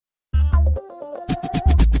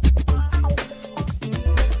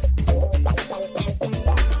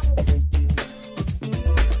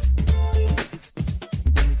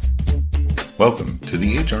Welcome to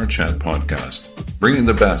the HR Chat podcast, bringing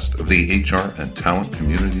the best of the HR and talent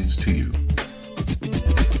communities to you.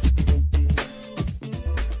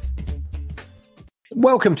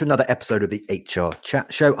 Welcome to another episode of the HR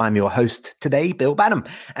Chat Show. I'm your host today, Bill Banham,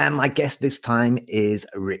 and my guest this time is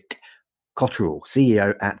Rick Cotterill,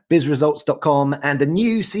 CEO at bizresults.com and the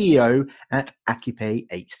new CEO at Acupay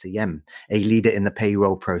HCM, a leader in the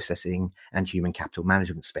payroll processing and human capital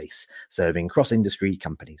management space, serving cross-industry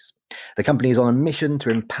companies. The company is on a mission to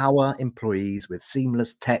empower employees with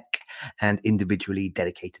seamless tech and individually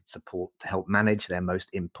dedicated support to help manage their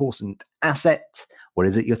most important asset. What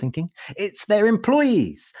is it you're thinking? It's their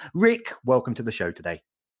employees. Rick, welcome to the show today.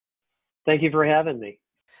 Thank you for having me.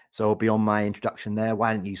 So beyond my introduction there,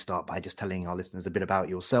 why don't you start by just telling our listeners a bit about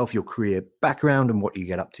yourself, your career background, and what you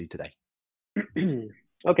get up to today?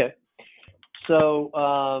 Okay. So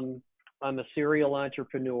I'm a serial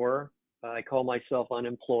entrepreneur. I call myself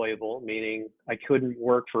unemployable, meaning I couldn't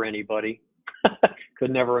work for anybody.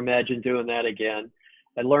 Could never imagine doing that again.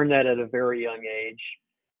 I learned that at a very young age.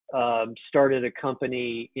 Started a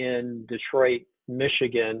company in Detroit,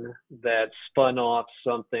 Michigan that spun off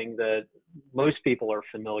something that most people are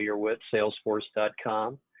familiar with,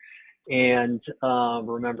 Salesforce.com. And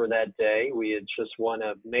remember that day, we had just won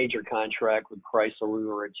a major contract with Chrysler. We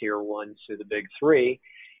were a tier one to the big three.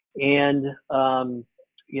 And,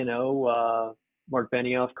 Mark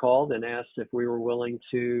Benioff called and asked if we were willing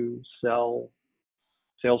to sell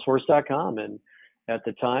Salesforce.com. And at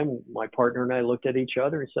the time, my partner and I looked at each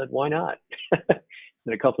other and said, why not?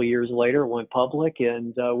 And a couple of years later, it went public,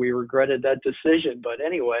 and we regretted that decision. But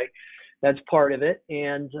anyway, that's part of it.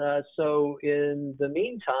 And so in the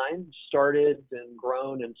meantime, started and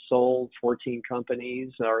grown and sold 14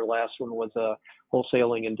 companies. Our last one was a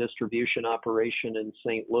wholesaling and distribution operation in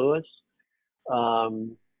St. Louis.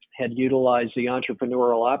 Had utilized the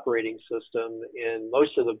entrepreneurial operating system in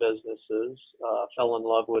most of the businesses, fell in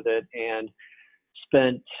love with it, and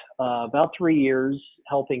spent about 3 years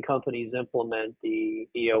helping companies implement the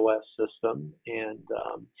EOS system. And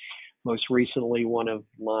most recently, one of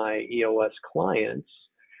my EOS clients,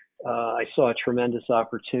 I saw a tremendous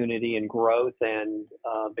opportunity in growth and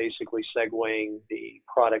basically segueing the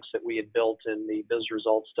products that we had built in the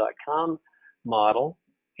bizresults.com model,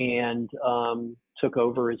 and took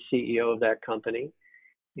over as CEO of that company.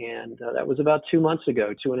 And that was about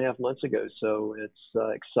 2.5 months ago. So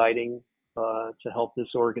it's exciting to help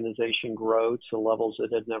this organization grow to levels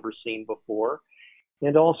it had never seen before,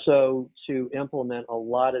 and also to implement a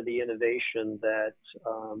lot of the innovation that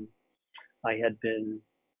I had been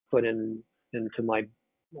put into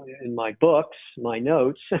my books, my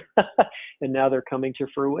notes, and now they're coming to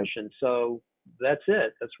fruition. So that's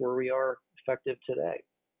it. That's where we are effective today.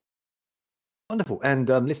 Wonderful. And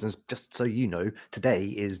listeners, just so you know, today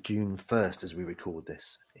is June 1st as we record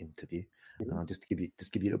this interview. Just to give you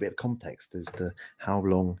a little bit of context as to how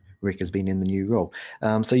long Rick has been in the new role.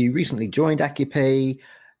 So you recently joined Acupay.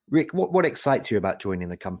 Rick, what excites you about joining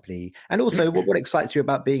the company? And also, what excites you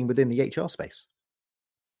about being within the HR space?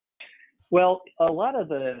 Well, a lot of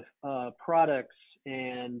the products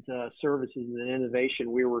and services and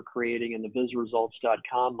innovation we were creating in the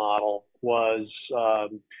bizresults.com model was,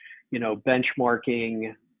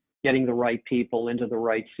 benchmarking, getting the right people into the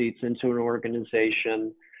right seats into an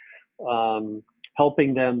organization,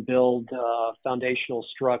 helping them build foundational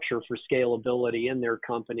structure for scalability in their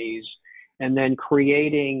companies, and then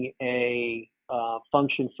creating a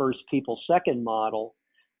function first, people second model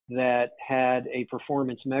that had a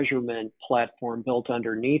performance measurement platform built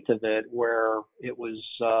underneath of it, where it was,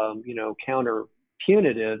 counter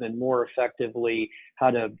punitive and more effectively how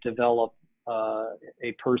to develop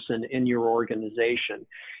a person in your organization.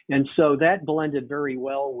 And so that blended very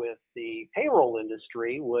well with the payroll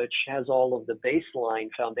industry, which has all of the baseline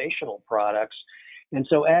foundational products. And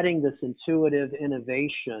so adding this intuitive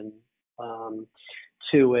innovation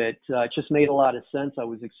to it just made a lot of sense. I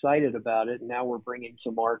was excited about it. And now we're bringing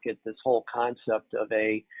to market this whole concept of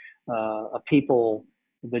a people,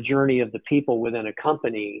 the journey of the people within a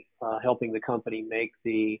company, helping the company make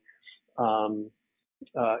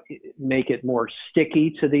it more sticky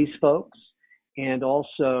to these folks, and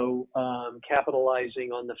also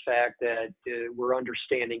capitalizing on the fact that we're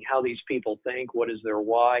understanding how these people think, what is their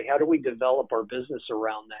why, how do we develop our business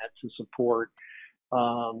around that to support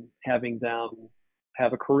having them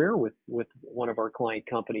have a career with one of our client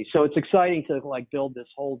companies. So it's exciting to build this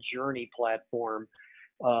whole journey platform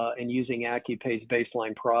and using Acupay's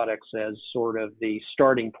baseline products as sort of the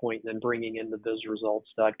starting point, and then bringing in the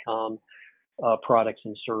bizresults.com products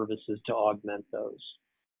and services to augment those.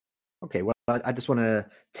 Okay, well, I just want to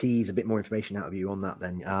tease a bit more information out of you on that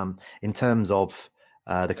then. In terms of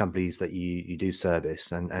the companies that you do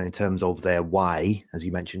service, and in terms of their why, as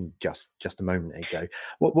you mentioned just a moment ago,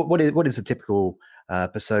 what is a typical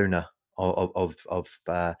persona of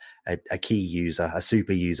a key user, a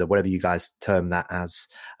super user, whatever you guys term that as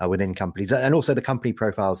within companies, and also the company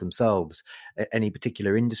profiles themselves? Any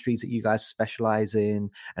particular industries that you guys specialize in?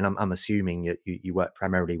 And I'm assuming you work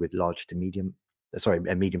primarily with medium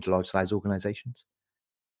to large size organizations.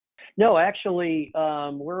 No, actually,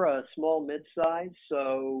 we're a small mid-size.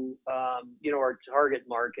 So, our target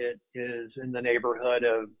market is in the neighborhood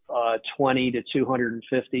of 20 to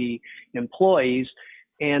 250 employees.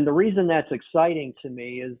 And the reason that's exciting to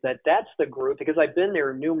me is that that's the group, because I've been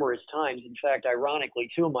there numerous times. In fact,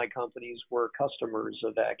 ironically, two of my companies were customers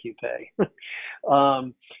of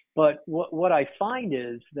AccuPay. But what I find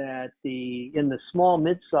is that in the small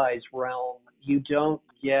mid-size realm, you don't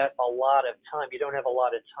get a lot of time. You don't have a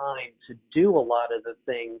lot of time to do a lot of the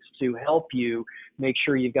things to help you make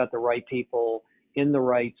sure you've got the right people in the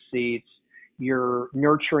right seats. You're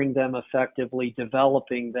nurturing them effectively,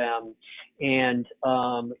 developing them, and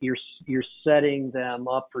you're setting them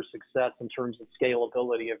up for success in terms of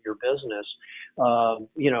scalability of your business.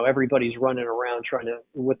 Everybody's running around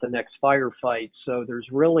with the next firefight. So there's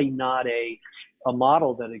really not a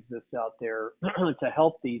model that exists out there to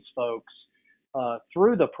help these folks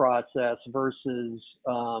through the process versus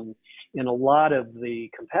in a lot of the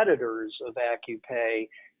competitors of AccuPay,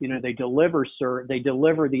 they deliver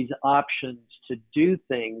these options to do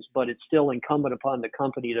things, but it's still incumbent upon the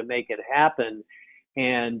company to make it happen.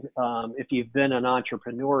 And if you've been an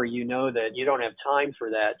entrepreneur, you know that you don't have time for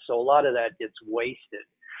that. So a lot of that gets wasted.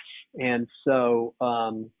 And so,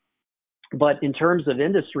 but in terms of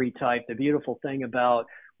industry type, the beautiful thing about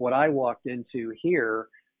what I walked into here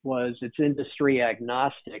was it's industry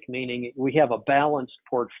agnostic, meaning we have a balanced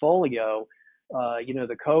portfolio.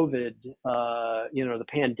 The COVID, the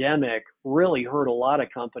pandemic really hurt a lot of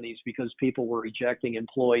companies because people were ejecting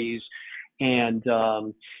employees, and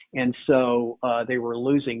so they were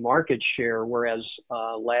losing market share. Whereas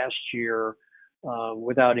last year,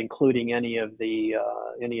 without including any of the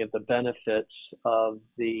benefits of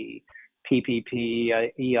the PPP,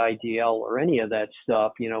 EIDL, or any of that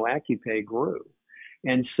stuff, AccuPay grew.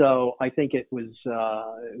 And so I think it was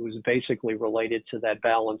basically related to that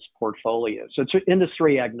balanced portfolio. So it's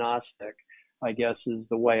industry agnostic, I guess, is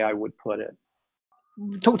the way I would put it.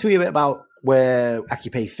 Talk to me a bit about where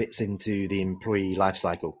AccuPay fits into the employee life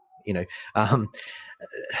cycle.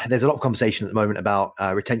 There's a lot of conversation at the moment about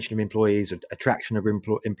retention of employees, attraction of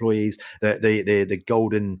employees, the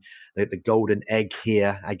golden egg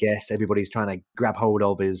here, I guess everybody's trying to grab hold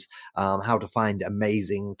of is how to find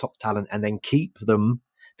amazing top talent and then keep them,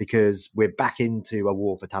 because we're back into a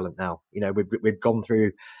war for talent now. We've gone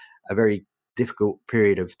through a very difficult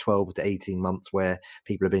period of 12 to 18 months where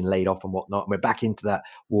people have been laid off and whatnot, and we're back into that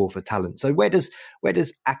war for talent. So where does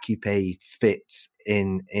AccuPay fit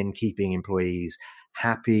in keeping employees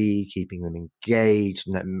happy, keeping them engaged,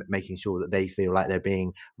 and making sure that they feel like they're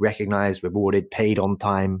being recognized, rewarded, paid on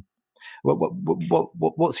time?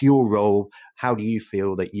 What's your role? How do you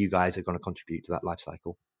feel that you guys are going to contribute to that life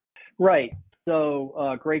cycle? Right.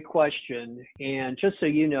 So great question. And just so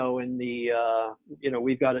you know, in the,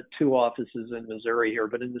 we've got two offices in Missouri here,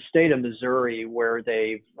 but in the state of Missouri, where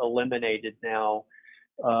they've eliminated now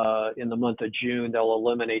in the month of June, they'll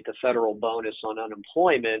eliminate the federal bonus on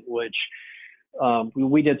unemployment, which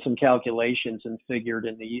we did some calculations and figured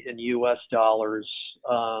in U.S. dollars,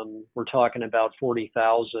 we're talking about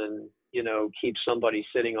 40,000, keep somebody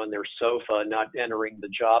sitting on their sofa, not entering the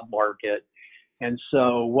job market. And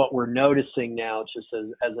so what we're noticing now, just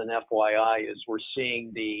as an FYI, is we're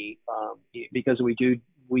seeing because we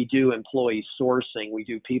do employee sourcing, we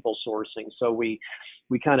do people sourcing. So we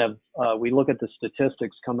kind of we look at the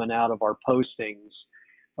statistics coming out of our postings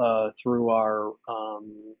through our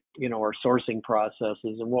our sourcing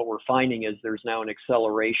processes, and what we're finding is there's now an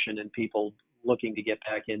acceleration in people looking to get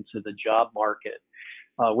back into the job market,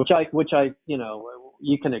 which I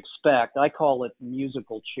you can expect. I call it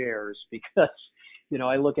musical chairs because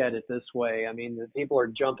I look at it this way. I mean, the people are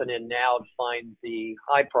jumping in now to find the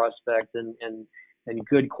high prospect and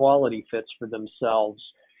good quality fits for themselves,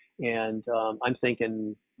 and I'm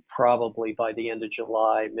thinking probably by the end of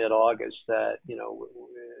July, mid-August, that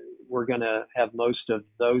we're going to have most of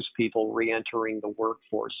those people re-entering the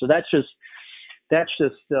workforce. So that's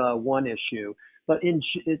just one issue. But in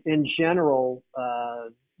general,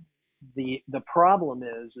 the problem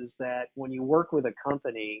is that when you work with a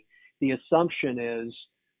company, the assumption is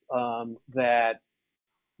that,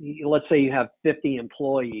 let's say you have 50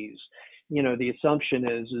 employees, the assumption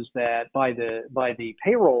is that by the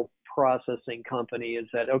payroll processing company is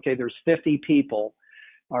that, okay, there's 50 people.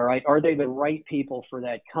 All right. Are they the right people for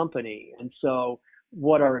that company? And so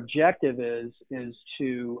what our objective is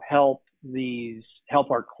to help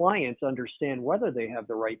our clients understand whether they have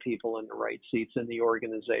the right people in the right seats in the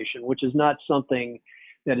organization, which is not something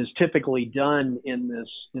that is typically done in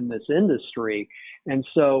this industry. And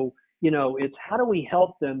so, it's how do we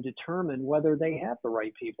help them determine whether they have the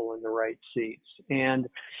right people in the right seats? And,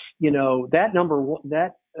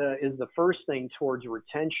 that is the first thing towards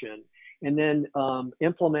retention. And then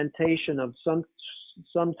implementation of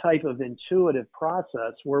some type of intuitive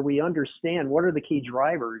process where we understand what are the key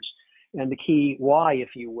drivers and the key why, if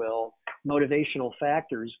you will, motivational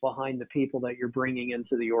factors behind the people that you're bringing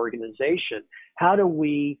into the organization. How do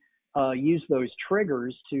we use those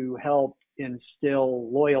triggers to help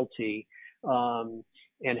instill loyalty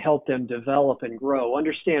and help them develop and grow,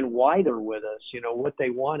 understand why they're with us, what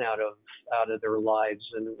they want out of their lives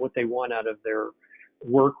and what they want out of their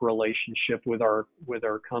work relationship with our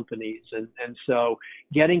companies. And so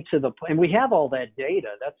getting to and we have all that data.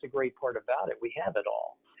 That's the great part about it. We have it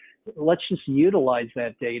all. Let's just utilize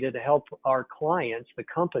that data to help our clients, the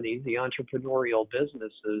companies, the entrepreneurial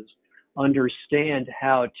businesses, understand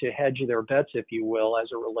how to hedge their bets, if you will, as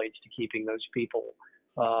it relates to keeping those people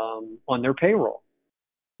on their payroll.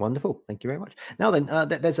 Wonderful. Thank you very much. Now then,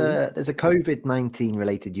 there's a COVID-19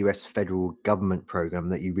 related US federal government program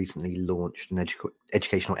that you recently launched an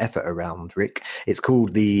educational effort around, Rick. It's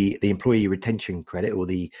called the Employee Retention Credit, or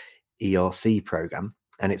the ERC program,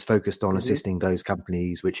 and it's focused on assisting those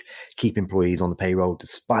companies which keep employees on the payroll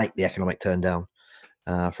despite the economic turndown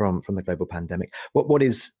from the global pandemic. What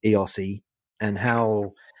is ERC, and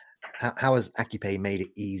how has AccuPay made it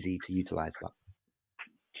easy to utilize that?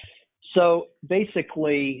 So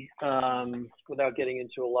basically, without getting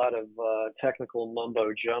into a lot of technical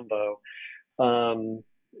mumbo jumbo,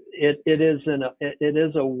 it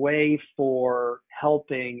is a way for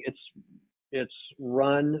helping. It's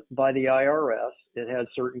run by the IRS. It has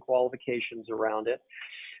certain qualifications around it.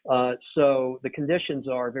 So the conditions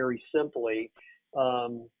are very simply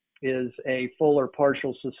is a full or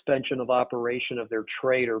partial suspension of operation of their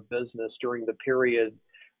trade or business during the period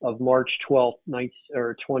of March 12th,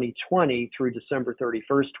 2020 through December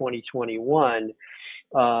 31st, 2021,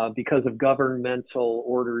 because of governmental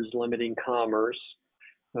orders limiting commerce,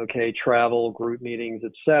 travel, group meetings,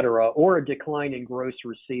 etc., or a decline in gross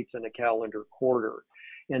receipts in a calendar quarter.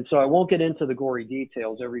 And so I won't get into the gory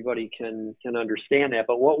details. Everybody can understand that.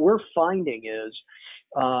 But what we're finding is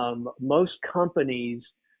most companies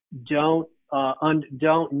don't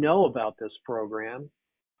know about this program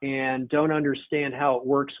and don't understand how it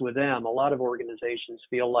works with them. A lot of organizations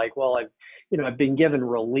feel like, well, I've been given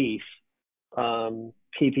relief,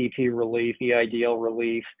 PPP relief, EIDL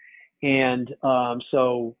relief, and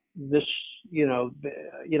so this,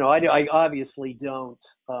 I obviously don't,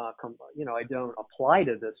 I don't apply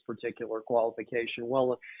to this particular qualification.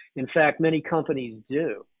 Well, in fact, many companies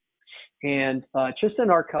do, and just in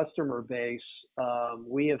our customer base,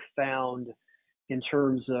 we have found, in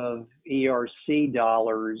terms of ERC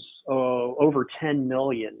dollars, over 10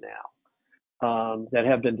 million now that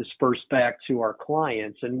have been dispersed back to our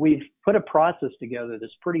clients. And we've put a process together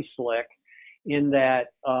that's pretty slick in that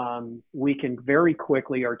we can very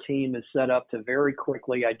quickly, our team is set up to very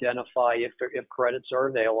quickly identify if credits are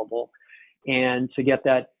available, and to get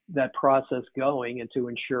that process going, and to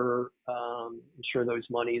ensure those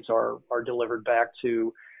monies are delivered back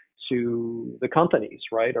to the companies,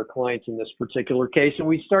 right, our clients in this particular case. And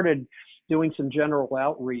we started doing some general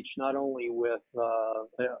outreach, not only with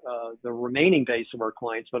the remaining base of our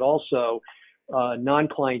clients, but also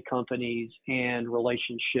non-client companies and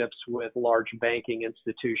relationships with large banking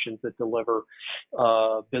institutions that deliver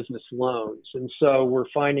business loans. And so we're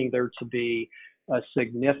finding there to be a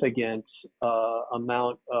significant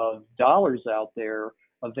amount of dollars out there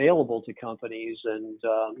available to companies. And,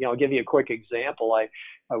 I'll give you a quick example.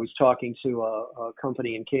 I was talking to a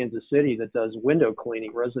company in Kansas City that does window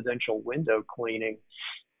cleaning, residential window cleaning.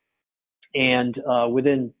 And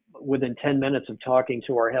within 10 minutes of talking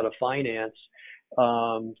to our head of finance,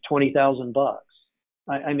 $20,000.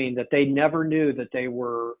 I mean, that they never knew that they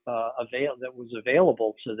were that was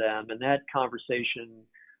available to them. And that conversation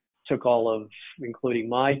took all of, including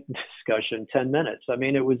my discussion, 10 minutes. I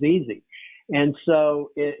mean, it was easy. And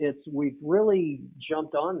so we've really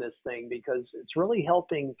jumped on this thing because it's really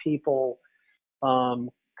helping people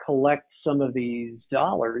collect some of these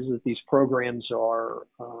dollars that these programs are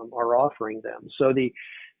offering them. So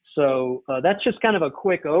that's just kind of a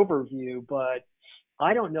quick overview, but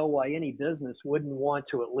I don't know why any business wouldn't want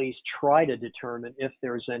to at least try to determine if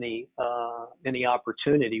there's any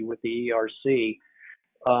opportunity with the ERC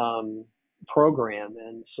program,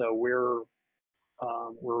 and so we're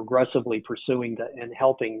aggressively pursuing that and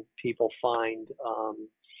helping people find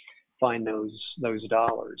those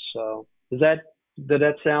dollars. So did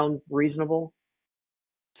that sound reasonable?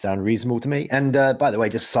 Sound reasonable to me. And by the way,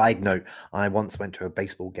 just side note, I once went to a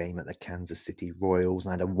baseball game at the Kansas City Royals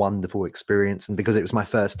and I had a wonderful experience. And because it was my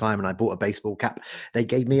first time and I bought a baseball cap, they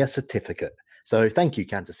gave me a certificate. So thank you,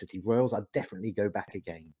 Kansas City Royals. I'll definitely go back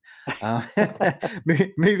again.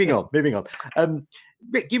 Moving on.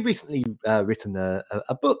 Rick, you've recently written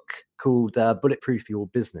a book called Bulletproof Your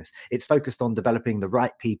Business. It's focused on developing the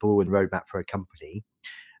right people and roadmap for a company.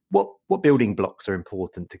 What building blocks are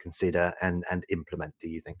important to consider and implement, do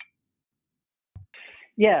you think?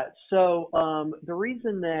 Yeah, so the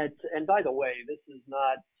reason that, and by the way, this is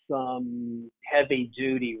not some heavy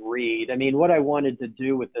duty read. I mean, what I wanted to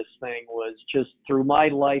do with this thing was just through my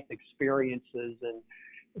life experiences and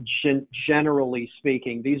generally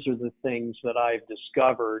speaking, these are the things that I've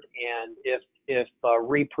discovered. And if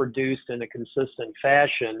reproduced in a consistent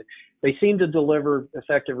fashion, they seem to deliver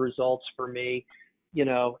effective results for me.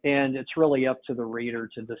 And it's really up to the reader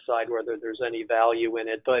to decide whether there's any value in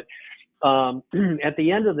it. But at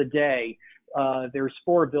the end of the day, there's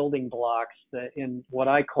 4 building blocks that in what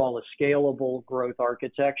I call a scalable growth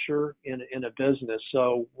architecture in a business.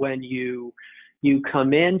 So when you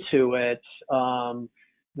come into it,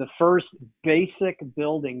 the first basic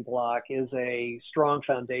building block is a strong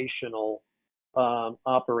foundational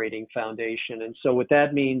operating foundation. And so what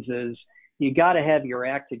that means is you got to have your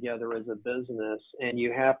act together as a business, and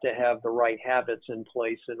you have to have the right habits in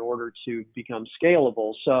place in order to become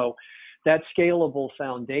scalable. So that scalable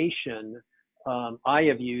foundation, I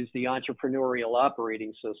have used the entrepreneurial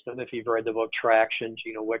operating system. If you've read the book Traction,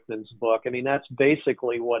 Gino Wickman's book, I mean, that's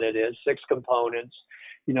basically what it is. 6 components,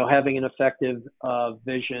 having an effective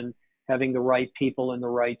vision, having the right people in the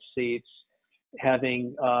right seats,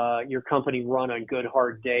 having your company run on good,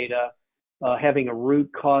 hard data, having a root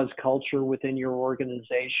cause culture within your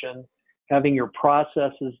organization, having your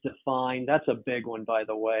processes defined. That's a big one, by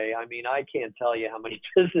the way. I mean, I can't tell you how many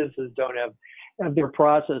businesses don't have their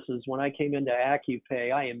processes. When I came into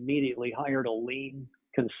AccuPay, I immediately hired a lean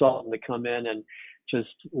consultant to come in and just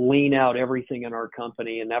lean out everything in our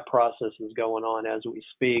company, and that process is going on as we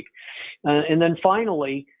speak. And then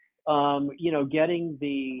finally, getting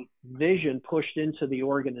the vision pushed into the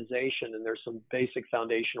organization, and there's some basic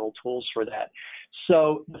foundational tools for that.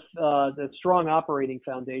 So the strong operating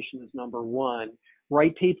foundation is number 1.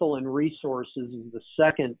 Right people and resources is the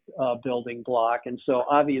second building block. And so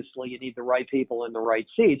obviously you need the right people in the right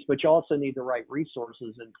seats, but you also need the right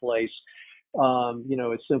resources in place.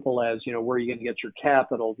 As simple as, where are you going to get your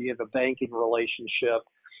capital? Do you have a banking relationship?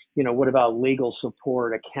 What about legal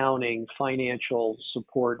support, accounting, financial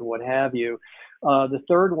support, and what have you? The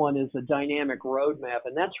third one is a dynamic roadmap,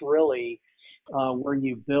 and that's really where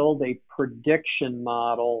you build a prediction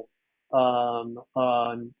model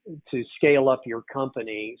to scale up your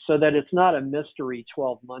company so that it's not a mystery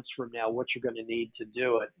 12 months from now what you're going to need to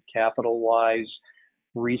do it, capital-wise,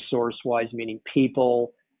 resource-wise, meaning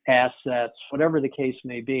people, assets, whatever the case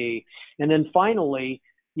may be. And then finally,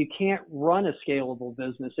 you can't run a scalable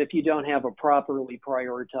business if you don't have a properly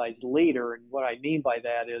prioritized leader. And what I mean by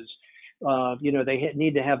that is, they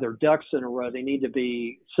need to have their ducks in a row. They need to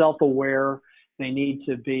be self-aware. They need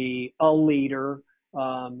to be a leader.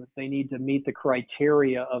 They need to meet the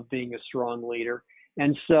criteria of being a strong leader.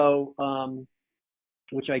 And so,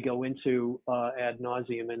 which I go into ad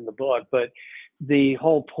nauseum in the book. But the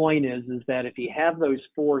whole point is that if you have those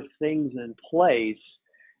 4 things in place,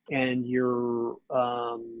 and you're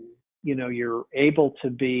able to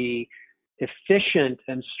be efficient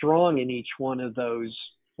and strong in each one of those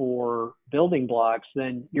 4 building blocks,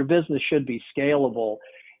 then your business should be scalable.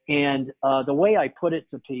 And the way I put it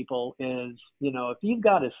to people is, if you've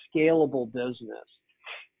got a scalable business,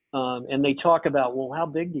 and they talk about, well, how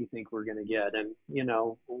big do you think we're going to get? And,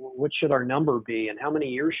 what should our number be? And how many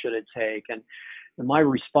years should it take? And my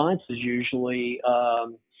response is usually,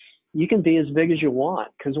 you can be as big as you want,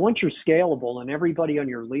 because once you're scalable and everybody on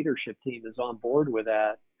your leadership team is on board with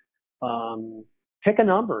that, pick a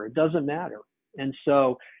number. It doesn't matter. And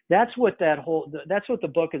so that's what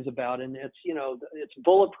the book is about. And it's, it's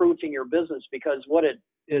bulletproofing your business, because what it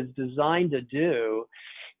is designed to do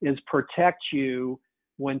is protect you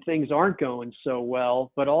when things aren't going so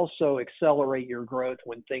well, but also accelerate your growth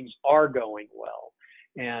when things are going well.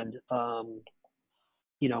 And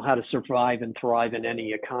how to survive and thrive in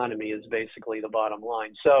any economy is basically the bottom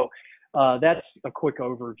line. So that's a quick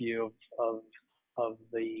overview of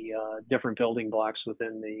the different building blocks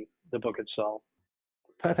within the book itself.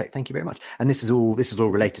 Perfect. Thank you very much. And this is all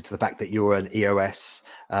related to the fact that you're an EOS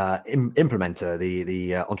implementer,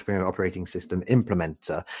 the Entrepreneurial Operating System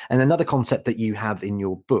implementer. And another concept that you have in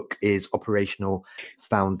your book is operational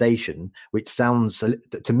foundation, which sounds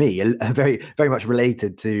to me very, very much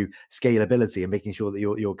related to scalability and making sure that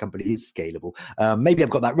your company is scalable. Maybe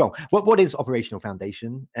I've got that wrong. What is operational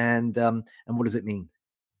foundation, and what does it mean?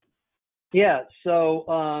 Yeah.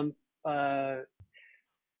 So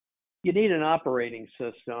you need an operating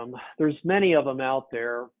system. There's many of them out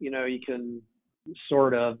there. You can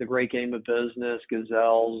sort of the Great Game of Business,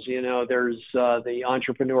 Gazelles. There's the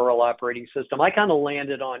Entrepreneurial Operating System. I kind of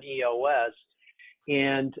landed on EOS,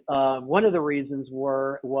 and one of the reasons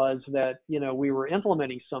was that we were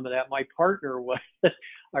implementing some of that. My partner was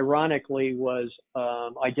ironically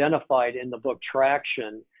identified in the book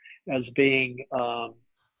Traction as being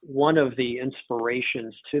one of the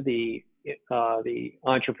inspirations to the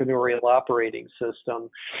Entrepreneurial Operating System.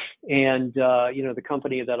 And the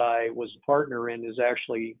company that I was a partner in is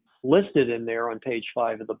actually listed in there on page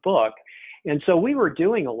 5 of the book. And so we were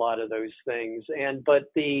doing a lot of those things, but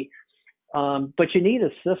you need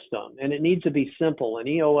a system, and it needs to be simple. And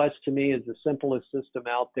EOS to me is the simplest system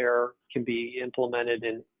out there, can be implemented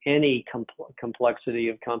in any complexity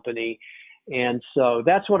of company. And so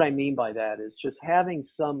that's what I mean by that, is just having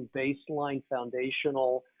some baseline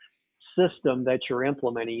foundational system that you're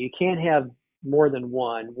implementing. You can't have more than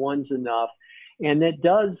one's enough. And it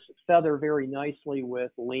does feather very nicely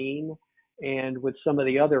with Lean and with some of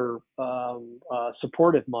the other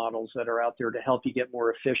supportive models that are out there to help you get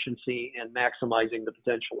more efficiency and maximizing the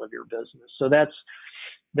potential of your business. So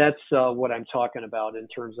that's what I'm talking about in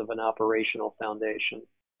terms of an operational foundation.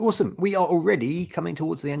 Awesome. We are already coming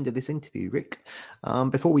towards the end of this interview, Rick.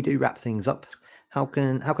 Before we do wrap things up, how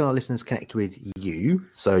can our listeners connect with you?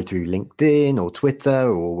 So through LinkedIn or Twitter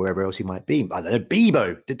or wherever else you might be. I don't know,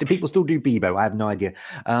 Bebo. Do people still do Bebo? I have no idea.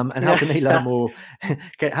 And how can they learn more?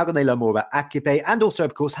 How can they learn more about Accupay? And also,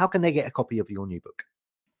 of course, how can they get a copy of your new book?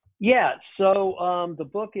 Yeah, so the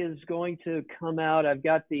book is going to come out. I've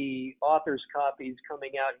got the author's copies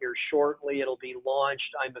coming out here shortly. It'll be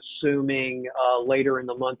launched, I'm assuming, later in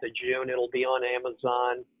the month of June. It'll be on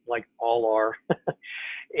Amazon, like all are.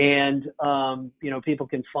 And, people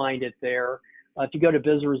can find it there. If you go to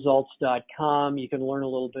bizresults.com, you can learn a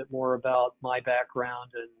little bit more about my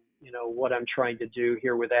background and, what I'm trying to do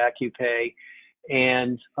here with Accupay.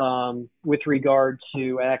 And with regard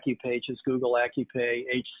to Accupay, just Google Accupay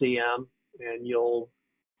HCM, and you'll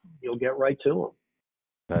get right to them.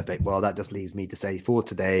 Perfect. Well, that just leaves me to say for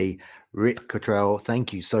today, Rick Cottrell,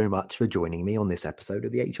 thank you so much for joining me on this episode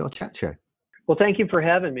of the HR Chat Show. Well, thank you for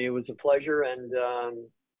having me. It was a pleasure, and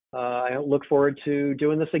I look forward to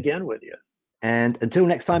doing this again with you. And until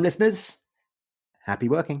next time, listeners, happy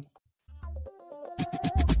working.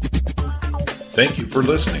 Thank you for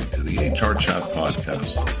listening to the HR Chat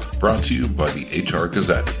Podcast, brought to you by the HR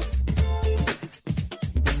Gazette.